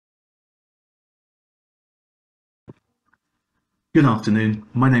Good afternoon,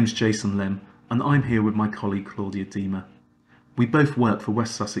 my name's Jason Lem and I'm here with my colleague Claudia Deemer. We both work for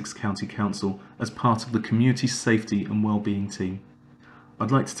West Sussex County Council as part of the Community Safety and Wellbeing team.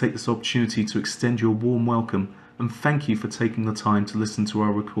 I'd like to take this opportunity to extend you a warm welcome and thank you for taking the time to listen to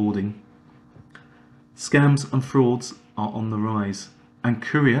our recording. Scams and frauds are on the rise, and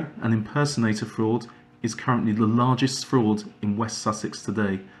Courier and Impersonator Fraud is currently the largest fraud in West Sussex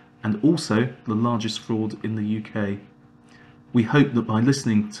today and also the largest fraud in the UK. We hope that by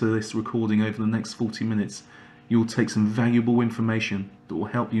listening to this recording over the next 40 minutes, you will take some valuable information that will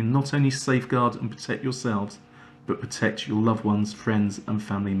help you not only safeguard and protect yourselves, but protect your loved ones, friends and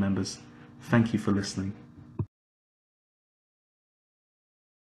family members. Thank you for listening.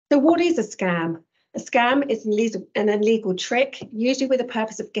 So what is a scam? A scam is an illegal trick, usually with the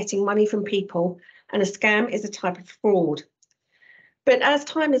purpose of getting money from people, and a scam is a type of fraud. But as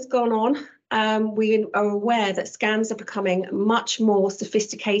time has gone on, we are aware that scams are becoming much more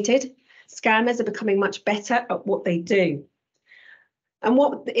sophisticated. Scammers are becoming much better at what they do. And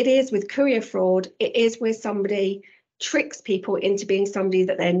what it is with courier fraud, it is where somebody tricks people into being somebody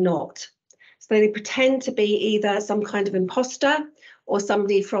that they're not. So they pretend to be either some kind of imposter or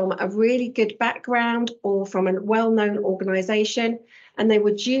somebody from a really good background or from a well-known organisation, and they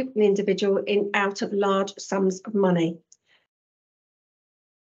would dupe an individual out of large sums of money.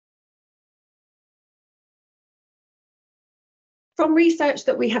 From research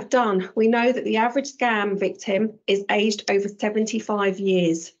that we have done, we know that the average scam victim is aged over 75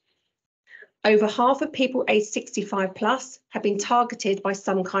 years. Over half of people aged 65 plus have been targeted by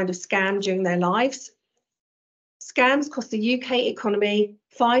some kind of scam during their lives. Scams cost the UK economy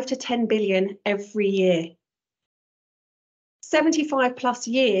 5 to 10 billion every year. 75 plus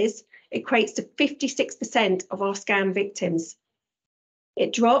years equates to 56% of our scam victims.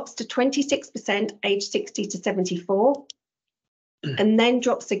 It drops to 26% aged 60 to 74. And then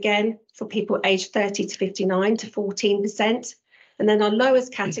drops again for people aged 30 to 59 to 14%. And then our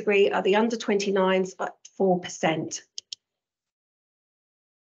lowest category are the under 29s at 4%.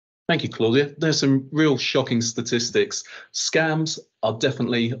 Thank you, Claudia. There's some real shocking statistics. Scams are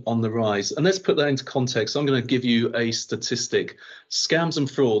definitely on the rise. And let's put that into context. I'm going to give you a statistic. Scams and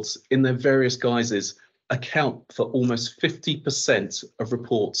frauds in their various guises account for almost 50% of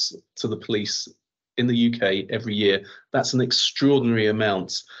reports to the police in the UK every year. That's an extraordinary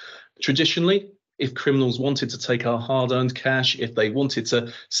amount. Traditionally, if criminals wanted to take our hard-earned cash, if they wanted to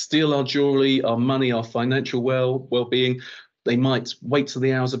steal our jewellery, our money, our financial well-being, they might wait till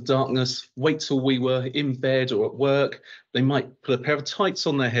the hours of darkness, wait till we were in bed or at work. They might put a pair of tights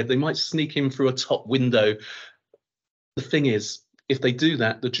on their head. They might sneak in through a top window. The thing is, if they do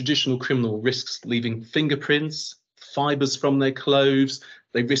that, the traditional criminal risks leaving fingerprints, fibres from their clothes.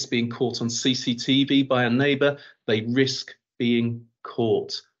 They risk being caught on CCTV by a neighbour. They risk being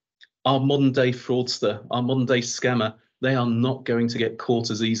caught. Our modern day fraudster, our modern day scammer, they are not going to get caught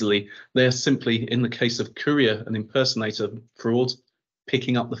as easily. They are simply, in the case of courier and impersonator fraud,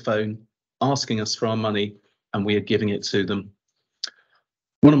 picking up the phone, asking us for our money, and we are giving it to them.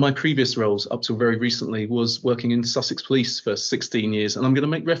 One of my previous roles up till very recently was working in Sussex Police for 16 years, and I'm going to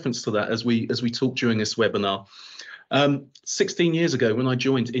make reference to that as we talk during this webinar. 16 years ago, when I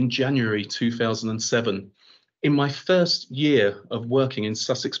joined in January 2007, in my first year of working in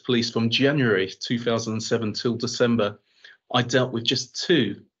Sussex Police from January 2007 till December, I dealt with just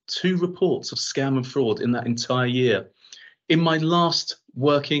two reports of scam and fraud in that entire year. In my last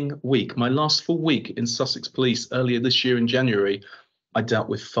working week, my last full week in Sussex Police earlier this year in January, I dealt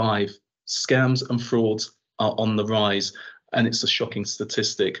with 5. Scams and frauds are on the rise, and it's a shocking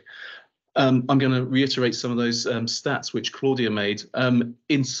statistic. I'm going to reiterate some of those stats which Claudia made.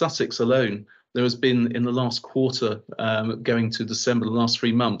 In Sussex alone, there has been, in the last quarter, going to December, the last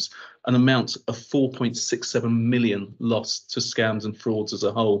 3 months, an amount of 4.67 million lost to scams and frauds as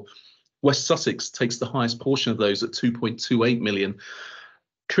a whole. West Sussex takes the highest portion of those at 2.28 million.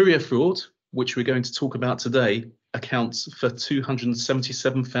 Courier fraud, which we're going to talk about today, accounts for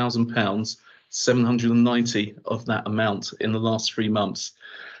 £277,000, 790 of that amount in the last 3 months.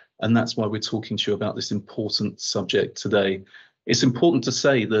 And that's why we're talking to you about this important subject today. It's important to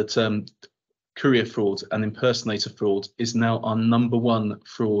say that courier fraud and impersonator fraud is now our #1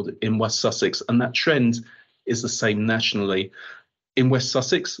 fraud in West Sussex, and that trend is the same nationally. In West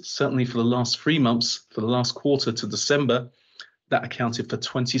Sussex, certainly for the last 3 months, for the last quarter to December, that accounted for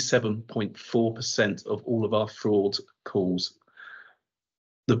 27.4% of all of our fraud calls.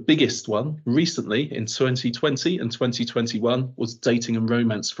 The biggest one recently in 2020 and 2021 was dating and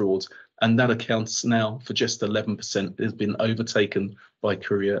romance fraud, and that accounts now for just 11%. It has been overtaken by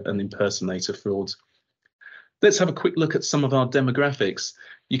courier and impersonator fraud. Let's have a quick look at some of our demographics.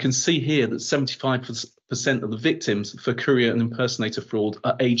 You can see here that 75% of the victims for courier and impersonator fraud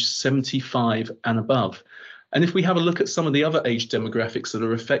are aged 75 and above. And if we have a look at some of the other age demographics that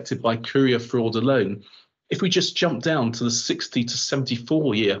are affected by courier fraud alone, if we just jump down to the 60 to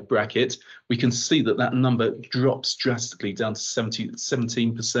 74 year bracket, we can see that that number drops drastically down to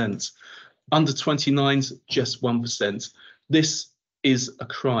 17%. Under 29s, just 1%. This is a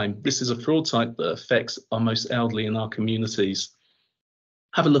crime. This is a fraud type that affects our most elderly in our communities.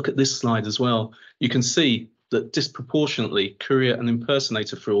 Have a look at this slide as well. You can see that disproportionately courier and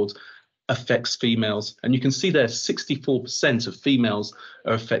impersonator fraud affects females. And you can see there 64% of females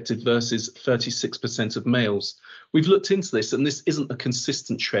are affected versus 36% of males. We've looked into this, and this isn't a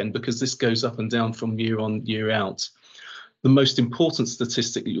consistent trend because this goes up and down from year on, year out. The most important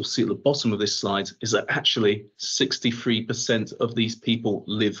statistic that you'll see at the bottom of this slide is that actually 63% of these people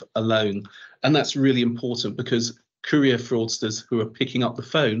live alone. And that's really important because courier fraudsters who are picking up the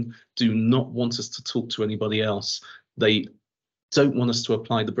phone do not want us to talk to anybody else. They don't want us to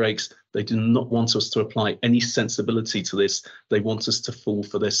apply the brakes. They do not want us to apply any sensibility to this. They want us to fall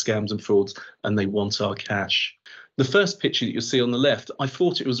for their scams and frauds, and they want our cash. The first picture that you'll see on the left, I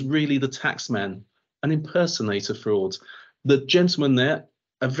thought it was really the taxman, an impersonator fraud. The gentleman there,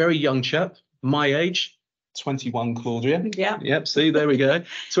 a very young chap, my age, 21, Claudia. Yeah. Yep, see, there we go,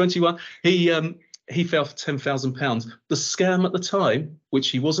 21. He fell for £10,000. The scam at the time, which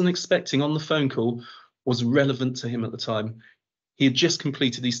he wasn't expecting on the phone call, was relevant to him at the time. He had just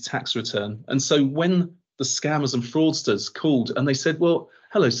completed his tax return. And so when the scammers and fraudsters called and they said, well,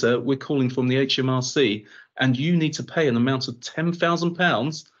 hello, sir, we're calling from the HMRC and you need to pay an amount of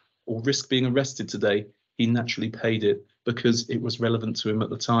 £10,000 or risk being arrested today, he naturally paid it because it was relevant to him at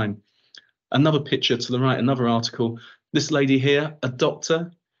the time. Another picture to the right, another article. This lady here, a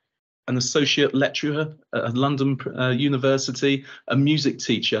doctor, an associate lecturer at London University, a music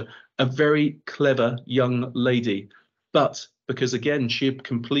teacher, a very clever young lady. But because, again, she had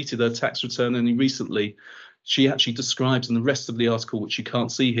completed her tax return only recently, she actually describes in the rest of the article, which you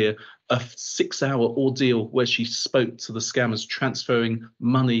can't see here, a 6-hour ordeal where she spoke to the scammers, transferring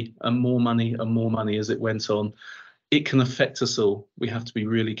money and more money and more money as it went on. It can affect us all. We have to be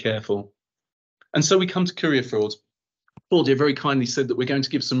really careful. And so we come to courier fraud. Claudia very kindly said that we're going to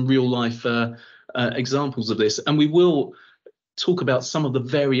give some real life examples of this, and we will talk about some of the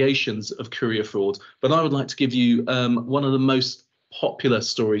variations of courier fraud. But I would like to give you one of the most popular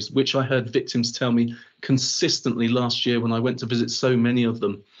stories, which I heard victims tell me consistently last year when I went to visit so many of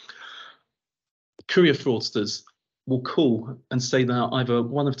them. Courier fraudsters will call and say they are either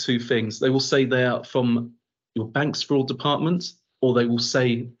one of two things. They will say they are from your bank's fraud department, or they will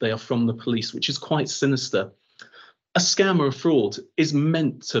say they are from the police, which is quite sinister. A scam or a fraud is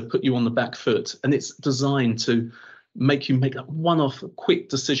meant to put you on the back foot, and it's designed to make you make a one-off quick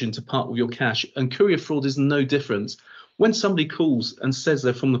decision to part with your cash. And courier fraud is no different. When somebody calls and says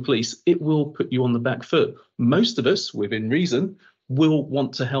they're from the police, it will put you on the back foot. Most of us, within reason, will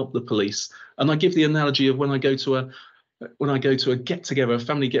want to help the police. And I give the analogy of when I go to a get-together, a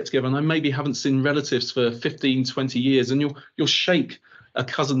family get-together, and I maybe haven't seen relatives for 15, 20 years, and you'll shake a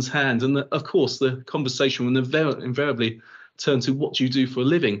cousin's hand, and of course the conversation will invariably turn to, what do you do for a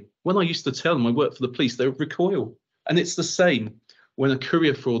living? When I used to tell them I work for the police, they would recoil. And it's the same when a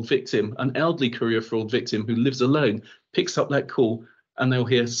courier fraud victim, an elderly courier fraud victim who lives alone, picks up that call and they'll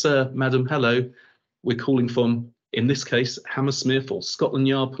hear, sir, madam, hello, we're calling from, in this case, Hammersmith or Scotland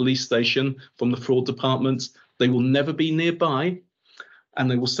Yard police station from the fraud department. They will never be nearby, and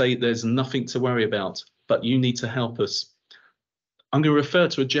they will say there's nothing to worry about, but you need to help us. I'm going to refer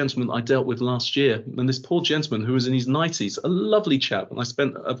to a gentleman I dealt with last year, and this poor gentleman who was in his 90s, a lovely chap, and I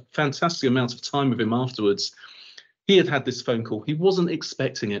spent a fantastic amount of time with him afterwards. He had had this phone call. He wasn't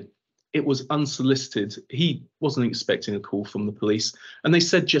expecting it. It was unsolicited. He wasn't expecting a call from the police, and they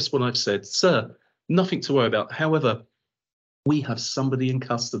said just what I've said. Sir, nothing to worry about. However, we have somebody in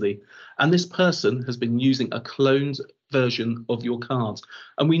custody, and this person has been using a cloned version of your card.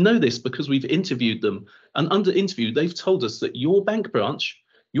 And we know this because we've interviewed them. And under interview, they've told us that your bank branch,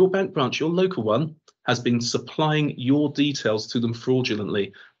 your local one, has been supplying your details to them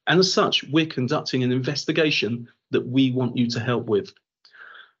fraudulently. And as such, we're conducting an investigation that we want you to help with.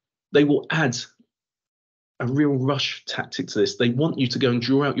 They will add a real rush tactic to this. They want you to go and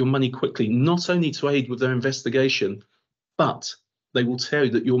draw out your money quickly, not only to aid with their investigation, but they will tell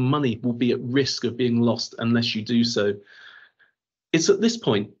you that your money will be at risk of being lost unless you do so. It's at this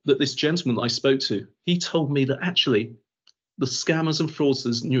point that this gentleman that I spoke to, he told me that actually the scammers and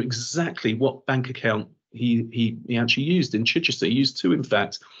fraudsters knew exactly what bank account he actually used in Chichester. He used two, in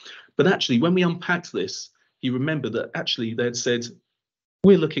fact. But actually, when we unpacked this, he remembered that actually they had said,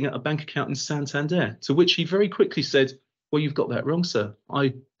 "We're looking at a bank account in Santander," to which he very quickly said, "Well, you've got that wrong, sir.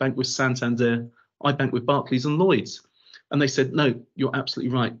 I bank with Santander, I bank with Barclays and Lloyds." And they said, "No, you're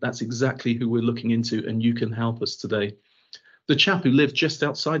absolutely right. That's exactly who we're looking into, and you can help us today." The chap who lived just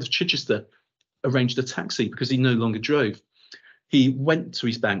outside of Chichester arranged a taxi because he no longer drove. He went to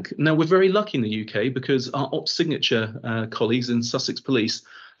his bank. Now, we're very lucky in the UK because our ops signature colleagues in Sussex Police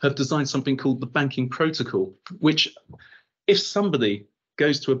have designed something called the banking protocol, which if somebody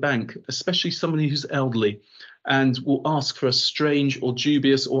goes to a bank, especially somebody who's elderly, and will ask for a strange or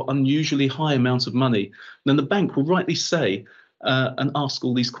dubious or unusually high amount of money, then the bank will rightly say and ask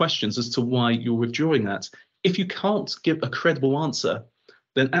all these questions as to why you're withdrawing that. If you can't give a credible answer,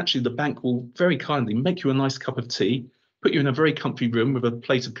 then actually the bank will very kindly make you a nice cup of tea, put you in a very comfy room with a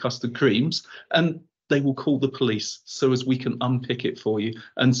plate of custard creams, and they will call the police so as we can unpick it for you,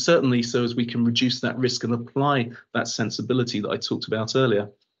 and certainly so as we can reduce that risk and apply that sensibility that I talked about earlier.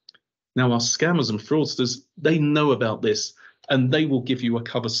 Now, our scammers and fraudsters, they know about this, and they will give you a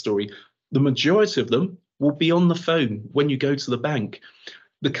cover story. The majority of them will be on the phone when you go to the bank.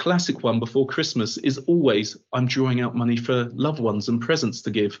 The classic one before Christmas is always, "I'm drawing out money for loved ones and presents to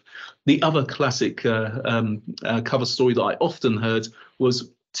give." The other classic cover story that I often heard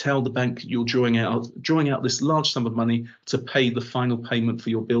was, "Tell the bank you're drawing out this large sum of money to pay the final payment for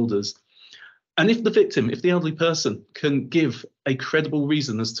your builders." And if the victim, if the elderly person can give a credible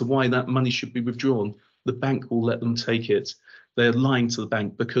reason as to why that money should be withdrawn, the bank will let them take it. They're lying to the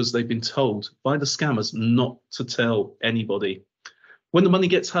bank because they've been told by the scammers not to tell anybody. When the money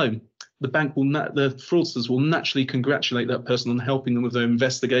gets home, the fraudsters will naturally congratulate that person on helping them with their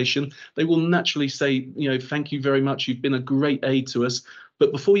investigation. They will naturally say, "Thank you very much. You've been a great aid to us.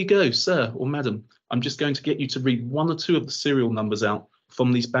 But before you go, sir or madam, I'm just going to get you to read one or two of the serial numbers out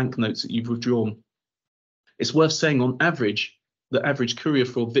from these banknotes that you've withdrawn." It's worth saying, on average, the average courier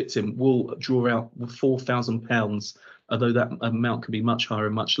fraud victim will draw out £4,000, although that amount can be much higher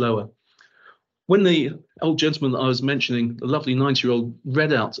and much lower. When the old gentleman that I was mentioning, the lovely 90-year-old,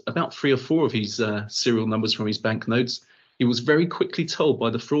 read out about 3 or 4 of his serial numbers from his banknotes, he was very quickly told by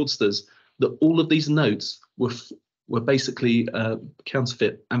the fraudsters that all of these notes were basically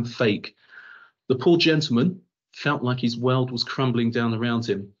counterfeit and fake. The poor gentleman felt like his world was crumbling down around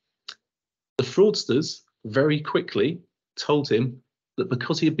him. The fraudsters very quickly told him that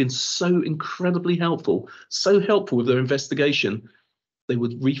because he had been so incredibly helpful, with their investigation, they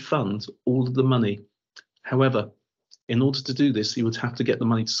would refund all of the money. However, in order to do this, he would have to get the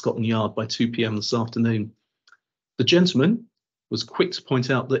money to Scotland Yard by 2 p.m. this afternoon. The gentleman was quick to point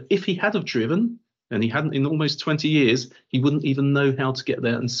out that if he had have driven, and he hadn't in almost 20 years, he wouldn't even know how to get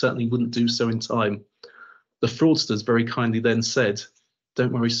there and certainly wouldn't do so in time. The fraudsters very kindly then said,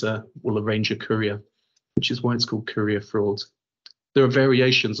 "Don't worry, sir, we'll arrange a courier," which is why it's called courier fraud. There are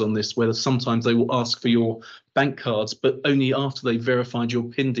variations on this where sometimes they will ask for your bank cards, but only after they've verified your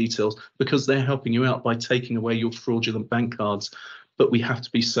PIN details, because they're helping you out by taking away your fraudulent bank cards. But we have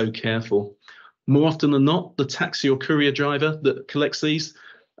to be so careful. More often than not, the taxi or courier driver that collects these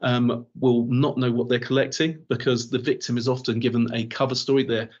will not know what they're collecting, because the victim is often given a cover story.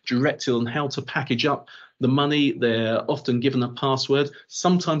 They're directed on how to package up the money. They're often given a password.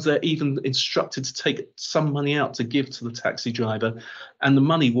 Sometimes they're even instructed to take some money out to give to the taxi driver, and the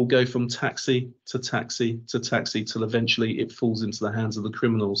money will go from taxi to taxi to taxi till eventually it falls into the hands of the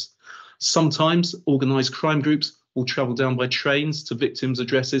criminals. Sometimes organised crime groups will travel down by trains to victims'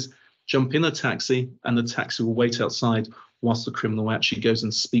 addresses, jump in a taxi, and the taxi will wait outside whilst the criminal actually goes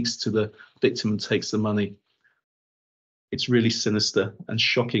and speaks to the victim and takes the money. It's really sinister and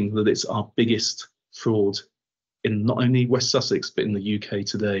shocking that it's our biggest fraud in not only West Sussex, but in the UK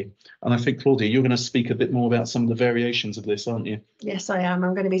today. And I think, Claudia, you're going to speak a bit more about some of the variations of this, aren't you? Yes, I am.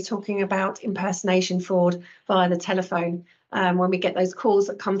 I'm going to be talking about impersonation fraud via the telephone. When we get those calls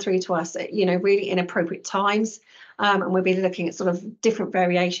that come through to us at, really inappropriate times. And we'll be looking at sort of different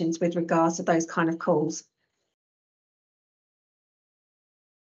variations with regards to those kind of calls.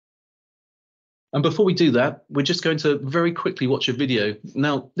 And before we do that, we're just going to very quickly watch a video.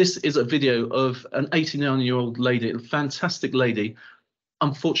 Now, this is a video of an 89-year-old lady, a fantastic lady.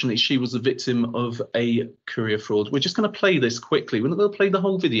 Unfortunately, she was the victim of a courier fraud. We're just going to play this quickly. We're not going to play the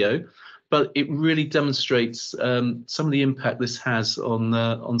whole video, but it really demonstrates some of the impact this has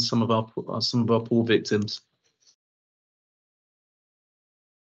on some of our poor victims.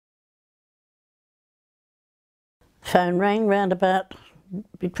 Phone rang round about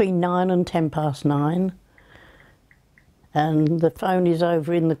between 9 and 9:10, and the phone is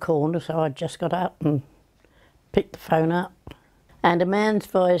over in the corner, so I just got up and picked the phone up, and a man's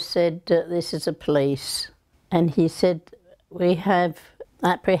voice said, "This is the police." and he said, we have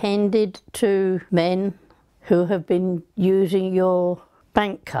apprehended 2 men who have been using your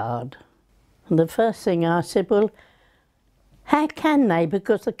bank card. And the first thing I said, well, how can they?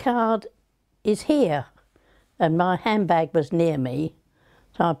 Because the card is here. And my handbag was near me,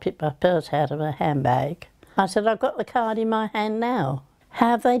 so I picked my purse out of my handbag. I said, I've got the card in my hand now. How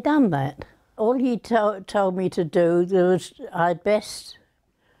have they done that? All he told me to do was I'd best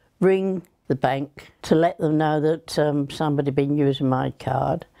ring the bank to let them know that somebody had been using my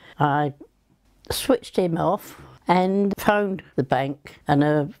card. I switched him off and phoned the bank, and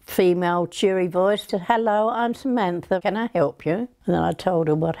a female cheery voice said, hello, I'm Samantha, can I help you? And then I told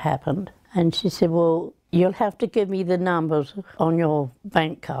her what happened, and she said, well, you'll have to give me the numbers on your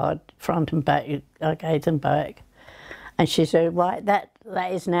bank card, front and back. I gave them back. And she said, right, that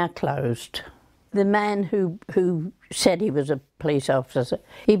is now closed. The man who said he was a police officer,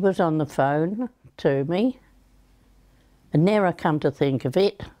 he was on the phone to me. And now I come to think of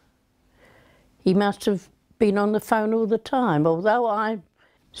it, he must have been on the phone all the time, although I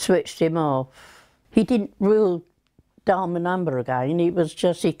switched him off. He didn't dial my number again. It was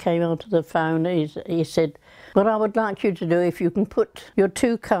just, he came onto the phone, he said, what I would like you to do, if you can put your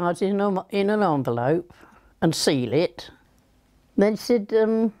 2 cards in an envelope and seal it. Then he said,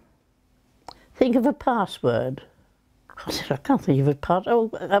 think of a password. I said, I can't think of a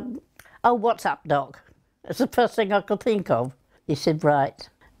password. Oh, what's up, Doc? That's the first thing I could think of. He said, right.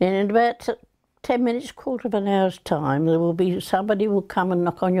 Then in about 10 minutes, quarter of an hour's time, there will be somebody will come and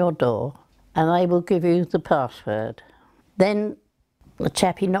knock on your door, and they will give you the password. Then the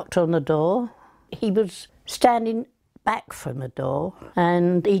chappie knocked on the door. He was standing back from the door,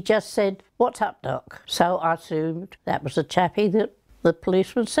 and he just said, what's up, Doc? So I assumed that was the chappie that the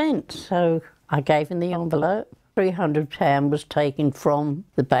policeman sent. So I gave him the envelope. £300 was taken from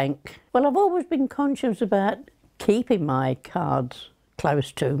the bank. Well, I've always been conscious about keeping my cards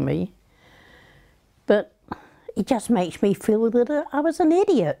close to me, but it just makes me feel that I was an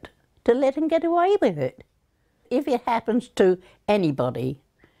idiot to let him get away with it. If it happens to anybody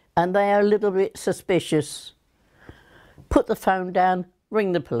and they are a little bit suspicious, put the phone down,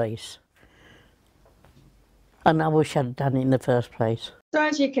 ring the police. And I wish I'd done it in the first place. So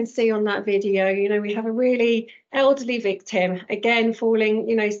as you can see on that video, we have a really elderly victim, again,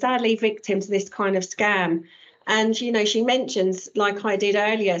 falling, sadly victim to this kind of scam. And, she mentions, like I did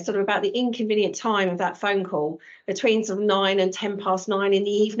earlier, sort of about the inconvenient time of that phone call between sort of 9 and 10 past 9 in the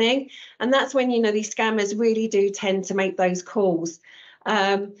evening. And that's when, these scammers really do tend to make those calls.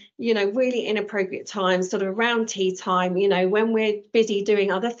 Really inappropriate times, sort of around tea time, when we're busy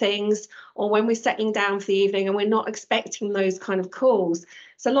doing other things, or when we're settling down for the evening and we're not expecting those kind of calls.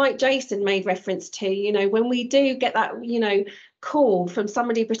 So like Jason made reference to, when we do get that, call from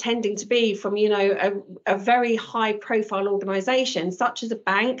somebody pretending to be from, a very high profile organisation, such as a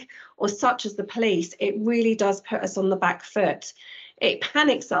bank or such as the police, it really does put us on the back foot. It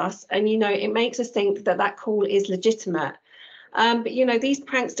panics us, and, it makes us think that that call is legitimate. But, these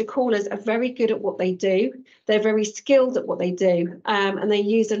prankster callers are very good at what they do. They're very skilled at what they do. And they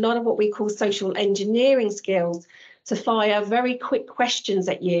use a lot of what we call social engineering skills to fire very quick questions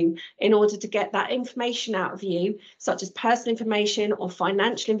at you in order to get that information out of you, such as personal information or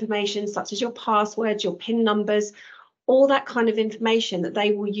financial information, such as your passwords, your PIN numbers, all that kind of information that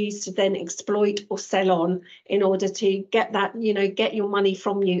they will use to then exploit or sell on in order to get that, get your money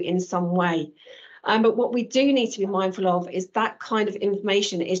from you in some way. But what we do need to be mindful of is that kind of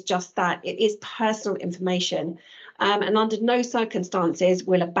information is just that. It is personal information. And under no circumstances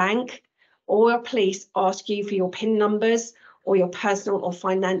will a bank or a police ask you for your PIN numbers or your personal or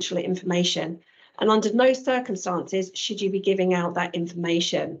financial information. And under no circumstances should you be giving out that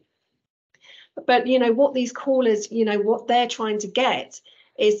information. But, what these callers, what they're trying to get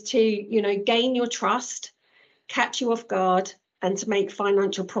is to, gain your trust, catch you off guard, and to make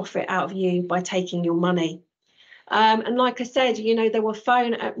financial profit out of you by taking your money. And like I said, they will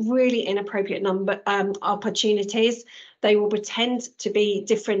phone at really inappropriate opportunities. They will pretend to be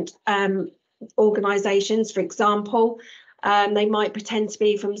different organisations. For example, they might pretend to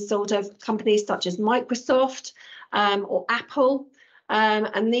be from sort of companies such as Microsoft or Apple.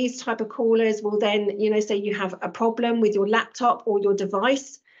 And these type of callers will then, say you have a problem with your laptop or your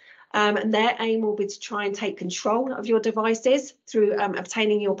device. And their aim will be to try and take control of your devices through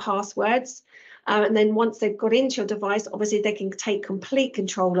obtaining your passwords. And then once they've got into your device, obviously they can take complete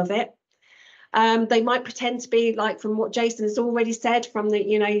control of it. They might pretend to be, like from what Jason has already said, from the,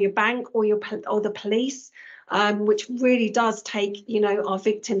 your bank or the police, which really does take, our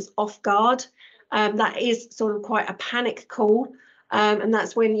victims off guard. That is sort of quite a panic call. And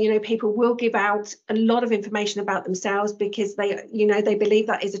that's when, people will give out a lot of information about themselves because they believe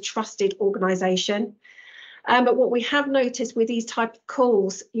that is a trusted organisation. But what we have noticed with these type of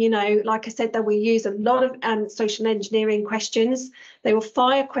calls, like I said, that we use a lot of social engineering questions. They will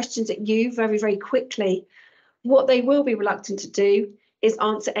fire questions at you very, very quickly. What they will be reluctant to do is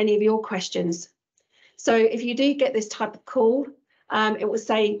answer any of your questions. So if you do get this type of call, it will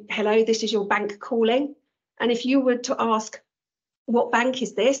say, hello, this is your bank calling. And if you were to ask, what bank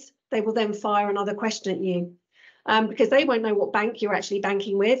is this? They will then fire another question at you because they won't know what bank you're actually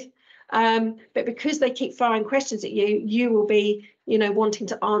banking with. But because they keep firing questions at you, you will be, wanting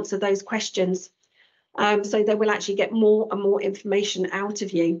to answer those questions. So they will actually get more and more information out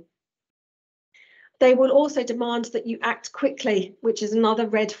of you. They will also demand that you act quickly, which is another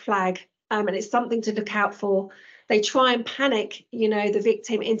red flag, and it's something to look out for. They try and panic, the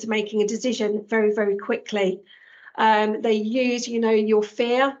victim into making a decision very, very quickly. They use, your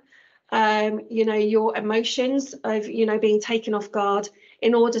fear, your emotions of, being taken off guard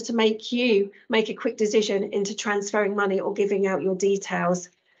in order to make you make a quick decision into transferring money or giving out your details.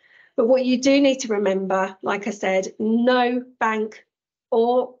 But what you do need to remember, like I said, no bank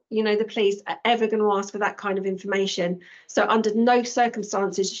or, the police are ever going to ask for that kind of information. So under no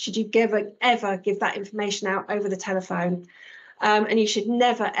circumstances should you ever give that information out over the telephone. And you should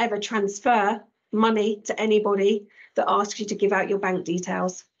never, ever transfer money to anybody that asks you to give out your bank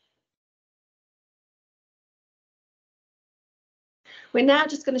details. We're now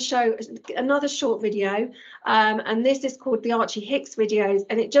just going to show another short video, and this is called the Archie Hicks videos,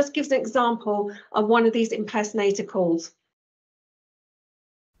 and it just gives an example of one of these impersonator calls.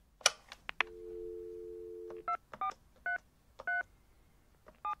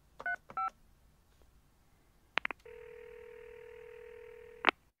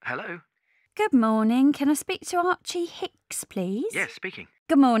 Hello? Good morning. Can I speak to Archie Hicks, please? Yes, speaking.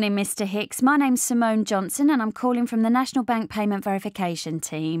 Good morning, Mr. Hicks. My name's Simone Johnson and I'm calling from the National Bank Payment Verification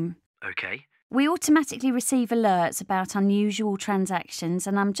Team. Okay. We automatically receive alerts about unusual transactions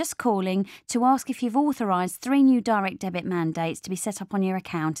and I'm just calling to ask if you've authorised 3 new direct debit mandates to be set up on your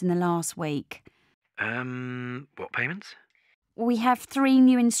account in the last week. What payments? We have 3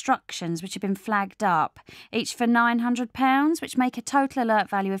 new instructions which have been flagged up, each for £900, which make a total alert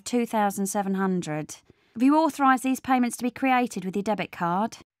value of £2,700. Have you authorised these payments to be created with your debit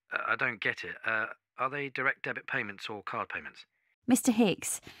card? I don't get it. Are they direct debit payments or card payments? Mr.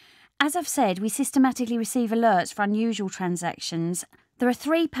 Hicks, as I've said, we systematically receive alerts for unusual transactions. There are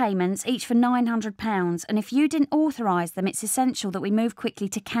 3 payments, each for £900, and if you didn't authorise them, it's essential that we move quickly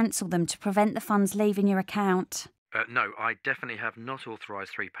to cancel them to prevent the funds leaving your account. No, I definitely have not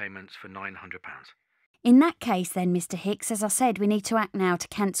authorised 3 payments for £900. In that case then, Mr. Hicks, as I said, we need to act now to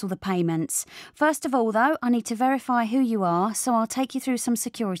cancel the payments. First of all, though, I need to verify who you are, so I'll take you through some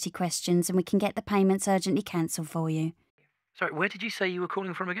security questions and we can get the payments urgently cancelled for you. Sorry, where did you say you were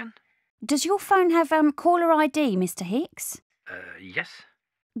calling from again? Does your phone have caller ID, Mr. Hicks? Yes.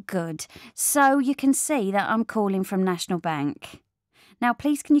 Good. So you can see that I'm calling from National Bank. Now,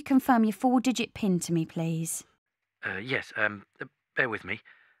 please can you confirm your 4-digit PIN to me, please? Yes, bear with me.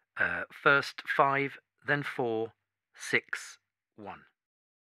 First 5, then 4, 6, 1.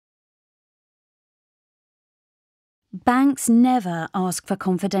 Banks never ask for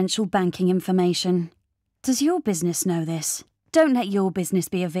confidential banking information. Does your business know this? Don't let your business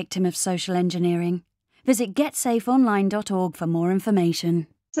be a victim of social engineering. Visit getsafeonline.org for more information.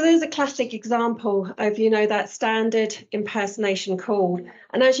 So there's a classic example of, that standard impersonation call.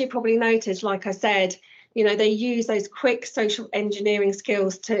 And as you probably noticed, like I said, they use those quick social engineering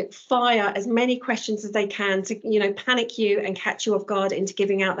skills to fire as many questions as they can to, panic you and catch you off guard into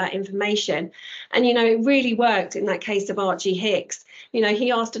giving out that information. And, it really worked in that case of Archie Hicks.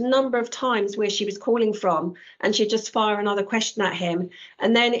 He asked a number of times where she was calling from and she'd just fire another question at him.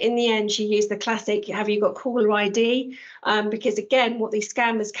 And then in the end, she used the classic, have you got caller ID? Because again, what these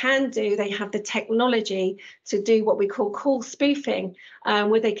scammers can do, they have the technology to do what we call call spoofing,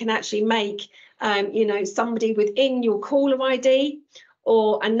 where they can actually make somebody within your caller ID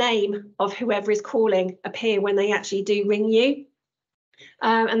or a name of whoever is calling appear when they actually do ring you.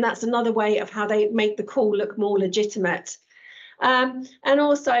 And that's another way of how they make the call look more legitimate. And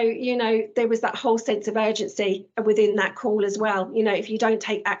also, there was that whole sense of urgency within that call as well. If you don't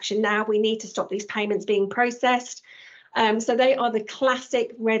take action now, we need to stop these payments being processed. So they are the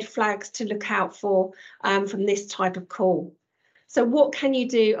classic red flags to look out for from this type of call. So what can you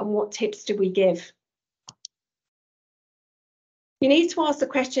do and what tips do we give? You need to ask the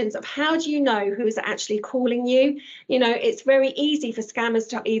questions of how do you know who is actually calling you? You know, it's very easy for scammers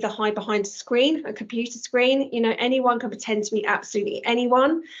to either hide behind a screen, a computer screen. You know, anyone can pretend to be absolutely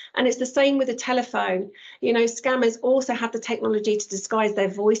anyone. And it's the same with the telephone. You know, scammers also have the technology to disguise their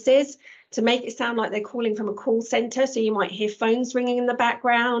voices, to make it sound like they're calling from a call center. So you might hear phones ringing in the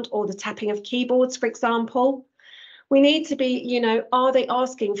background or the tapping of keyboards, for example. We need to be, you know, are they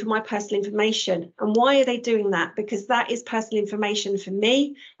asking for my personal information? And why are they doing that? Because that is personal information for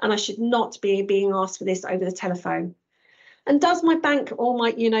me, and I should not be being asked for this over the telephone. And does my bank or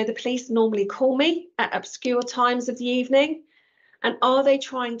my, you know, the police normally call me at obscure times of the evening? And are they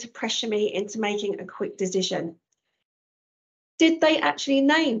trying to pressure me into making a quick decision? Did they actually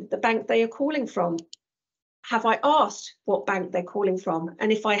name the bank they are calling from? Have I asked what bank they're calling from?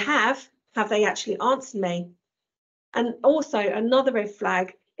 And if I have they actually answered me? And also another red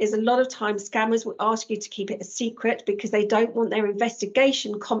flag is a lot of times scammers will ask you to keep it a secret because they don't want their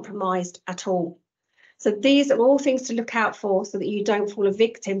investigation compromised at all. So these are all things to look out for so that you don't fall a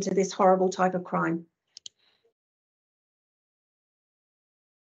victim to this horrible type of crime.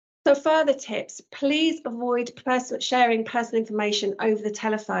 So further tips, please avoid sharing personal information over the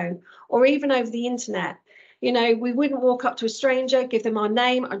telephone or even over the internet. You know, we wouldn't walk up to a stranger, give them our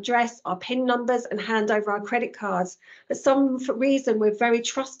name, address, our PIN numbers and hand over our credit cards. For some reason, we're very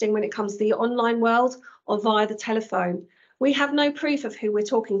trusting when it comes to the online world or via the telephone. We have no proof of who we're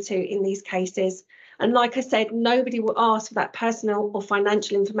talking to in these cases. And like I said, nobody will ask for that personal or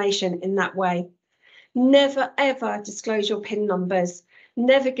financial information in that way. Never, ever disclose your PIN numbers.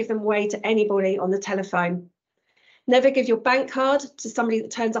 Never give them away to anybody on the telephone. Never give your bank card to somebody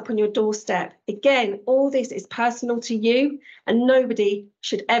that turns up on your doorstep. Again, all this is personal to you and nobody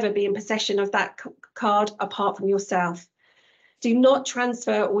should ever be in possession of that card apart from yourself. Do not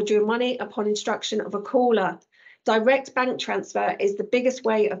transfer or withdraw money upon instruction of a caller. Direct bank transfer is the biggest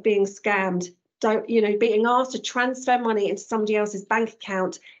way of being scammed. Being asked to transfer money into somebody else's bank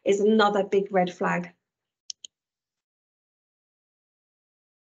account is another big red flag.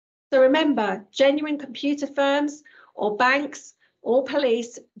 So remember, genuine computer firms or banks or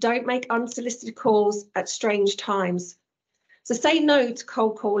police don't make unsolicited calls at strange times. So say no to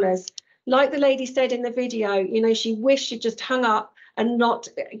cold callers. Like the lady said in the video, you know, she wished she'd just hung up and not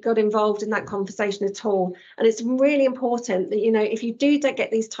got involved in that conversation at all. And it's really important that, you know, if you do get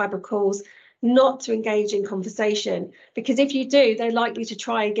these type of calls, not to engage in conversation, because if you do, they're likely to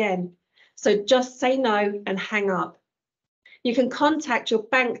try again. So just say no and hang up. You can contact your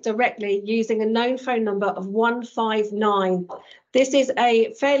bank directly using a known phone number of 159. This is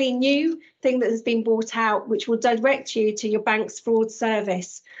a fairly new thing that has been brought out, which will direct you to your bank's fraud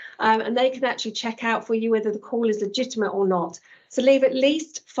service. And they can actually check out for you whether the call is legitimate or not. So leave at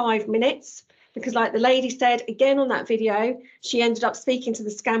least 5 minutes, because like the lady said again on that video, she ended up speaking to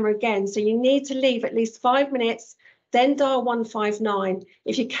the scammer again. So you need to leave at least 5 minutes, then dial 159.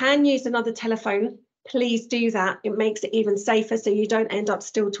 If you can use another telephone, please do that. It makes it even safer so you don't end up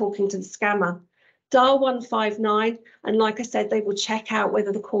still talking to the scammer. Dial 159 and like I said, they will check out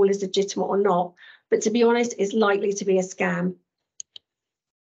whether the call is legitimate or not. But to be honest, it's likely to be a scam.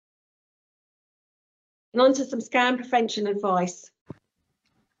 And on to some scam prevention advice.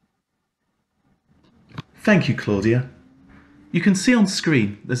 Thank you, Claudia. You can see on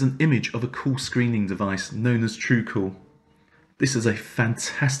screen there's an image of a call screening device known as TrueCall. This is a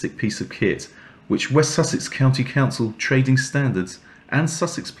fantastic piece of kit which West Sussex County Council Trading Standards and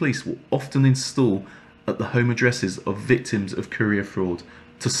Sussex Police will often install at the home addresses of victims of courier fraud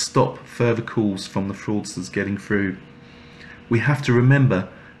to stop further calls from the fraudsters getting through. We have to remember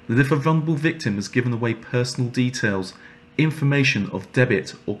that if a vulnerable victim has given away personal details, information of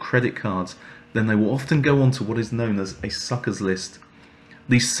debit or credit cards, then they will often go on to what is known as a suckers list.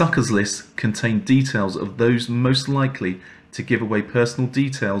 These suckers lists contain details of those most likely to give away personal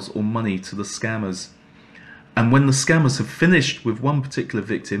details or money to the scammers. And when the scammers have finished with one particular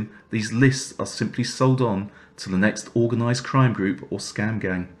victim, these lists are simply sold on to the next organised crime group or scam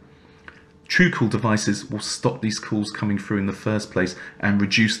gang. TrueCall devices will stop these calls coming through in the first place and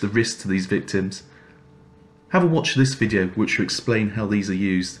reduce the risk to these victims. Have a watch of this video which will explain how these are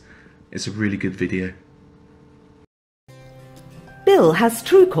used. It's a really good video. Bill has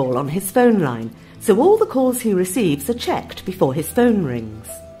TrueCall on his phone line, so all the calls he receives are checked before his phone rings.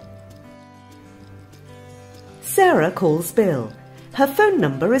 Sarah calls Bill. Her phone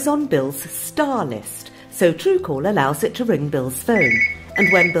number is on Bill's star list, so TrueCall allows it to ring Bill's phone,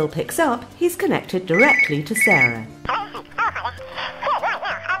 and when Bill picks up, he's connected directly to Sarah.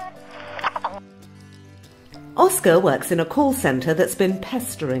 Oscar works in a call centre that's been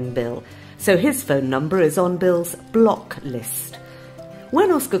pestering Bill, so his phone number is on Bill's block list. When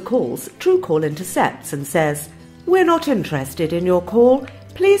Oscar calls, Truecaller intercepts and says, "We're not interested in your call.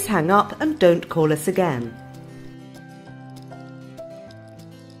 Please hang up and don't call us again."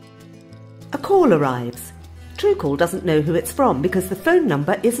 A call arrives. Truecaller doesn't know who it's from because the phone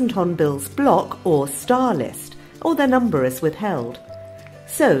number isn't on Bill's block or star list, or their number is withheld.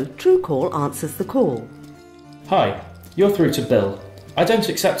 So Truecaller answers the call. Hi, you're through to Bill. I don't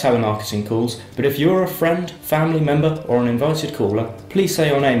accept telemarketing calls, but if you're a friend, family member or an invited caller, please say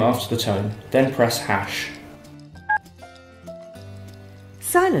your name after the tone, then press hash.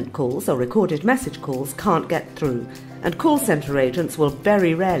 Silent calls or recorded message calls can't get through, and call centre agents will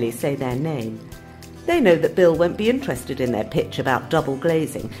very rarely say their name. They know that Bill won't be interested in their pitch about double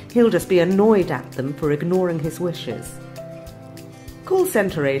glazing. He'll just be annoyed at them for ignoring his wishes. Call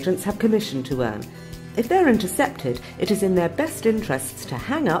centre agents have commission to earn. If they're intercepted, it is in their best interests to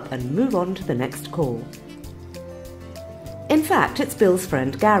hang up and move on to the next call. In fact, it's Bill's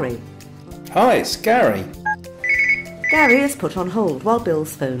friend Gary. Hi, it's Gary. Gary is put on hold while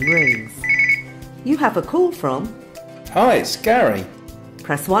Bill's phone rings. You have a call from... Hi, it's Gary.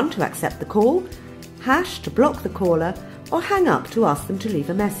 Press 1 to accept the call, hash to block the caller, or hang up to ask them to leave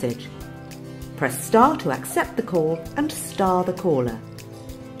a message. Press star to accept the call and star the caller.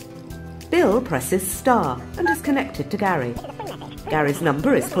 Bill presses star and is connected to Gary. Gary's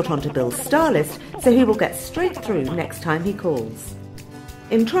number is put onto Bill's star list, so he will get straight through next time he calls.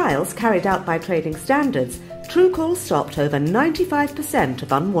 In trials carried out by Trading Standards, Truecaller stopped over 95%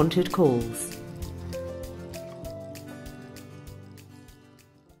 of unwanted calls.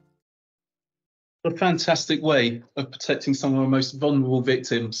 A fantastic way of protecting some of our most vulnerable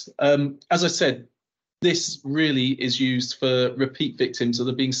victims. As I said, this really is used for repeat victims that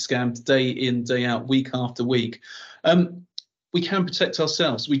are being scammed day in, day out, week after week. We can protect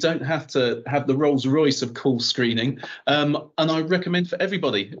ourselves. We don't have to have the Rolls Royce of call screening. And I recommend for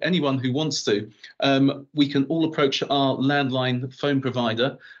everybody, anyone who wants to, we can all approach our landline phone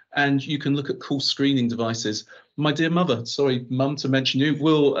provider and you can look at call screening devices. My dear mother, sorry, mum, to mention you,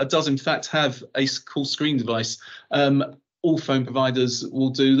 does in fact have a call screening device. All phone providers will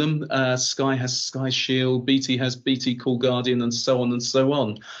do them. Sky has Sky Shield, BT has BT Call Guardian, and so on and so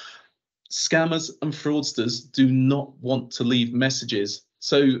on. Scammers and fraudsters do not want to leave messages.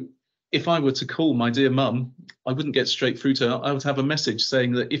 So if I were to call my dear mum, I wouldn't get straight through to her. I would have a message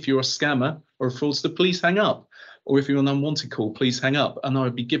saying that if you're a scammer or a fraudster, please hang up. Or if you're an unwanted call, please hang up. And I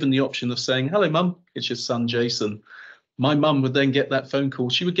would be given the option of saying, "Hello, mum, it's your son, Jason." My mum would then get that phone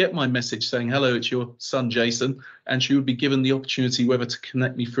call. She would get my message saying, "Hello, it's your son, Jason," and she would be given the opportunity whether to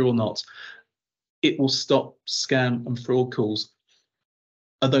connect me through or not. It will stop scam and fraud calls.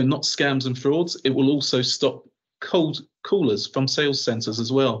 Although not scams and frauds, it will also stop cold callers from sales centres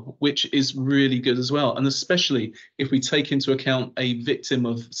as well, which is really good as well. And especially if we take into account a victim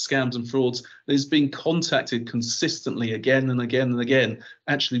of scams and frauds that is being contacted consistently again and again and again.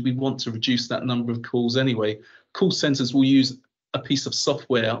 Actually, we want to reduce that number of calls anyway. Call centres will use a piece of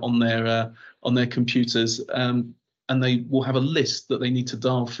software on their computers, and they will have a list that they need to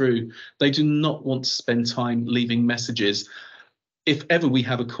dial through. They do not want to spend time leaving messages. If ever we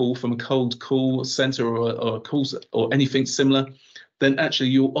have a call from a cold call centre or a calls or anything similar, then actually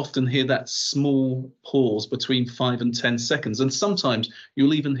you'll often hear that small pause between 5 and 10 seconds. And sometimes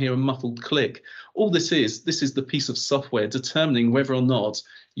you'll even hear a muffled click. All this is the piece of software determining whether or not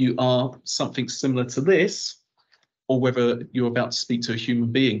you are something similar to this, or whether you're about to speak to a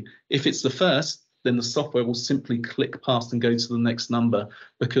human being. If it's the first, then the software will simply click past and go to the next number,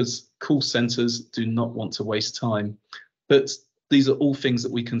 because call centres do not want to waste time. But these are all things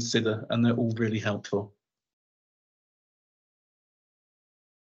that we consider, and they're all really helpful.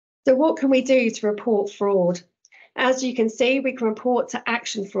 So what can we do to report fraud? As you can see, we can report to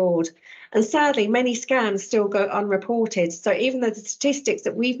action fraud. And sadly, many scams still go unreported. So even though the statistics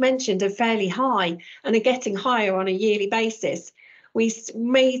that we've mentioned are fairly high and are getting higher on a yearly basis, we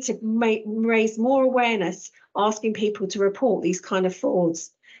need to raise more awareness, asking people to report these kind of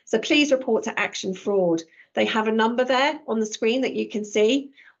frauds. So please report to action fraud. They have a number there on the screen that you can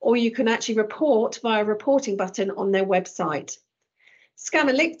see, or you can actually report via a reporting button on their website.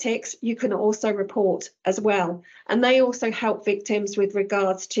 Scamalytics, you can also report as well, and they also help victims with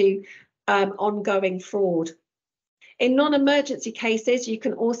regards to ongoing fraud. In non-emergency cases, you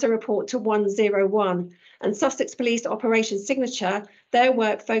can also report to 101, and Sussex Police Operation Signature, their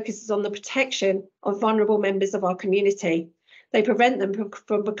work focuses on the protection of vulnerable members of our community. They prevent them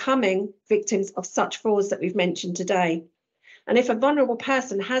from becoming victims of such frauds that we've mentioned today. And if a vulnerable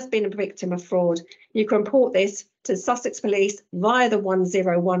person has been a victim of fraud, you can report this to Sussex Police via the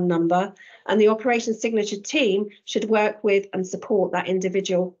 101 number, and the Operation Signature team should work with and support that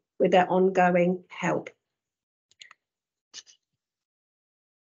individual with their ongoing help.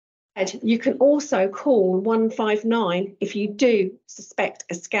 You can also call 159 if you do suspect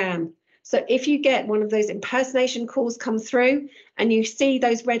a scam. So if you get one of those impersonation calls come through and you see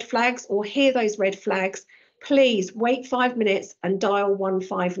those red flags or hear those red flags, please wait 5 minutes and dial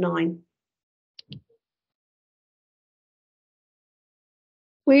 159.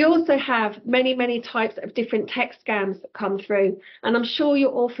 We also have many types of different text scams that come through, and I'm sure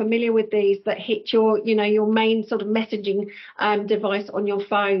you're all familiar with these that hit your, your main sort of messaging device on your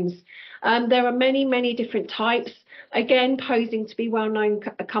phones. There are many different types, again, posing to be well-known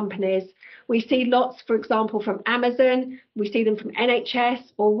companies. We see lots, for example, from Amazon. We see them from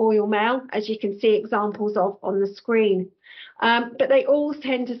NHS or Royal Mail, as you can see examples of on the screen. But they all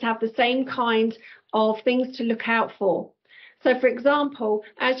tend to have the same kind of things to look out for. So, for example,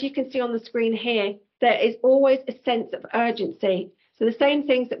 as you can see on the screen here, there is always a sense of urgency. So the same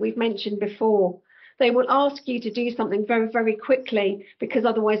things that we've mentioned before. They will ask you to do something very quickly, because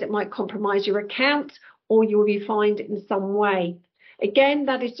otherwise it might compromise your account or you will be fined in some way. Again,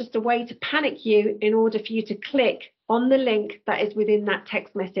 that is just a way to panic you in order for you to click on the link that is within that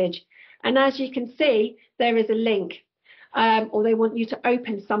text message. And as you can see, there is a link, or they want you to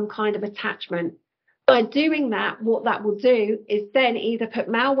open some kind of attachment. By doing that, what that will do is then either put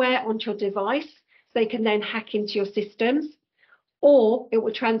malware onto your device, so they can then hack into your systems, or it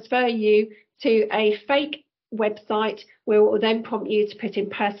will transfer you to a fake website where it will then prompt you to put in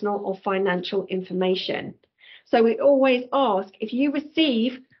personal or financial information. So we always ask, if you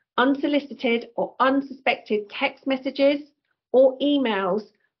receive unsolicited or unsuspected text messages or emails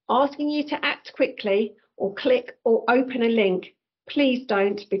asking you to act quickly or click or open a link, please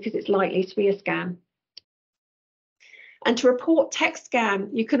don't, because it's likely to be a scam. And to report text scam,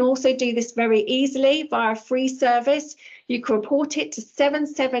 you can also do this very easily via a free service. You can report it to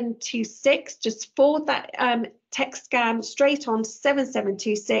 7726, just forward that text scam straight on to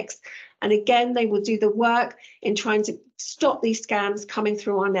 7726. And again, they will do the work in trying to stop these scams coming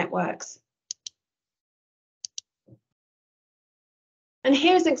through our networks. And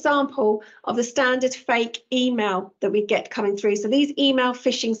here's an example of the standard fake email that we get coming through. So these email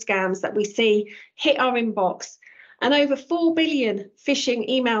phishing scams that we see hit our inbox. And over 4 billion phishing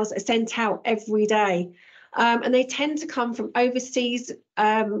emails are sent out every day. And they tend to come from overseas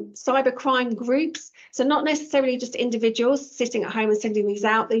cybercrime groups. So not necessarily just individuals sitting at home and sending these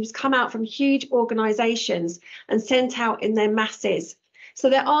out. These come out from huge organisations and sent out in their masses. So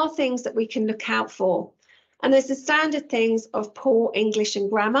there are things that we can look out for. And there's the standard things of poor English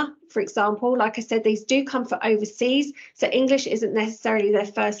and grammar. For example, like I said, these do come from overseas. So English isn't necessarily their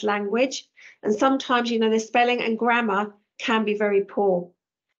first language. And sometimes, their spelling and grammar can be very poor.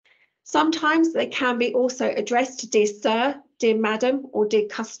 Sometimes they can be also addressed to dear sir, dear madam, or dear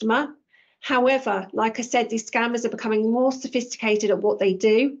customer. However, like I said, these scammers are becoming more sophisticated at what they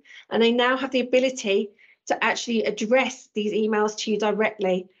do, and they now have the ability to actually address these emails to you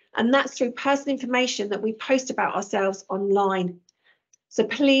directly. And that's through personal information that we post about ourselves online. So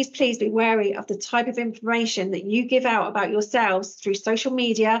please be wary of the type of information that you give out about yourselves through social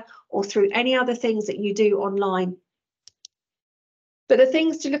media or through any other things that you do online. But the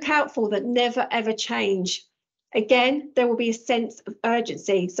things to look out for that never ever change. Again, there will be a sense of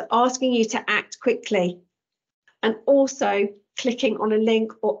urgency, so asking you to act quickly, and also clicking on a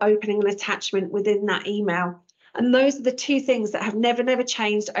link or opening an attachment within that email. And those are the two things that have never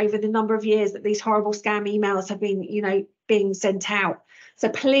changed over the number of years that these horrible scam emails have been, being sent out. So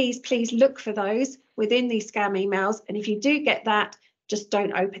please look for those within these scam emails. And if you do get that, just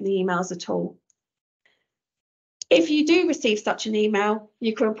don't open the emails at all. If you do receive such an email,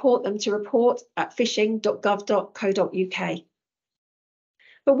 you can report them to report@phishing.gov.co.uk.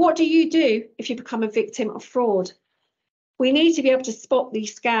 But what do you do if you become a victim of fraud? We need to be able to spot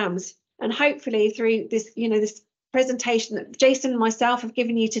these scams. And hopefully through this, this presentation that Jason and myself have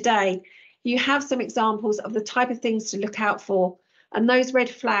given you today, you have some examples of the type of things to look out for and those red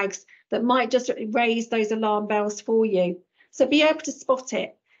flags that might just raise those alarm bells for you. So be able to spot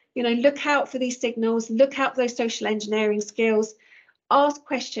it. Look out for these signals, look out for those social engineering skills, ask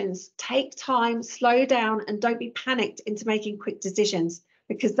questions, take time, slow down, and don't be panicked into making quick decisions,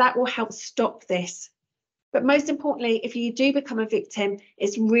 because that will help stop this. But most importantly, if you do become a victim,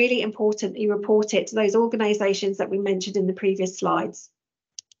 it's really important that you report it to those organisations that we mentioned in the previous slides.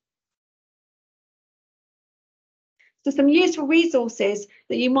 So some useful resources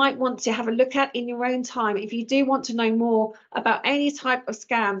that you might want to have a look at in your own time if you do want to know more about any type of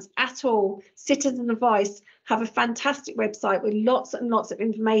scams at all, citizen advice, have a fantastic website with lots and lots of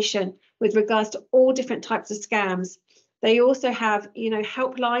information with regards to all different types of scams. They also have,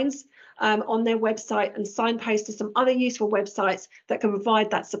 helplines on their website and signposts to some other useful websites that can provide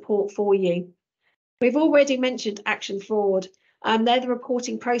that support for you. We've already mentioned action fraud. They're the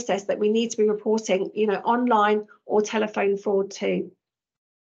reporting process that we need to be reporting, online or telephone fraud too.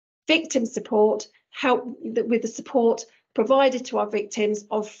 Victim support, help with the support provided to our victims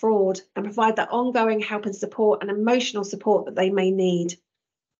of fraud and provide that ongoing help and support and emotional support that they may need.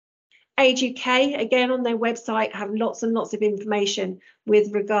 Age UK, again on their website, have lots and lots of information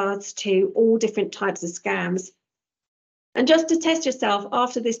with regards to all different types of scams. And just to test yourself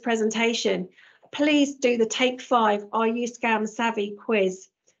after this presentation, please do the Take 5 Are You Scam Savvy quiz.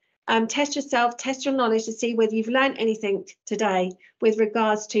 Test yourself, test your knowledge to see whether you've learned anything today with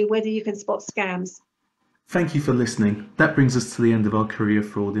regards to whether you can spot scams. Thank you for listening. That brings us to the end of our Courier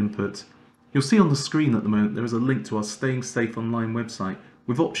Fraud input. You'll see on the screen at the moment there is a link to our Staying Safe Online website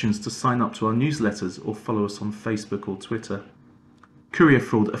with options to sign up to our newsletters or follow us on Facebook or Twitter. Courier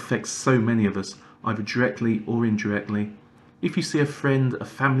fraud affects so many of us, either directly or indirectly. If you see a friend, a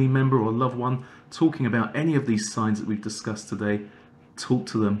family member or a loved one talking about any of these signs that we've discussed today, talk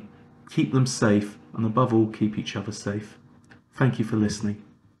to them, keep them safe, and above all, keep each other safe. Thank you for listening.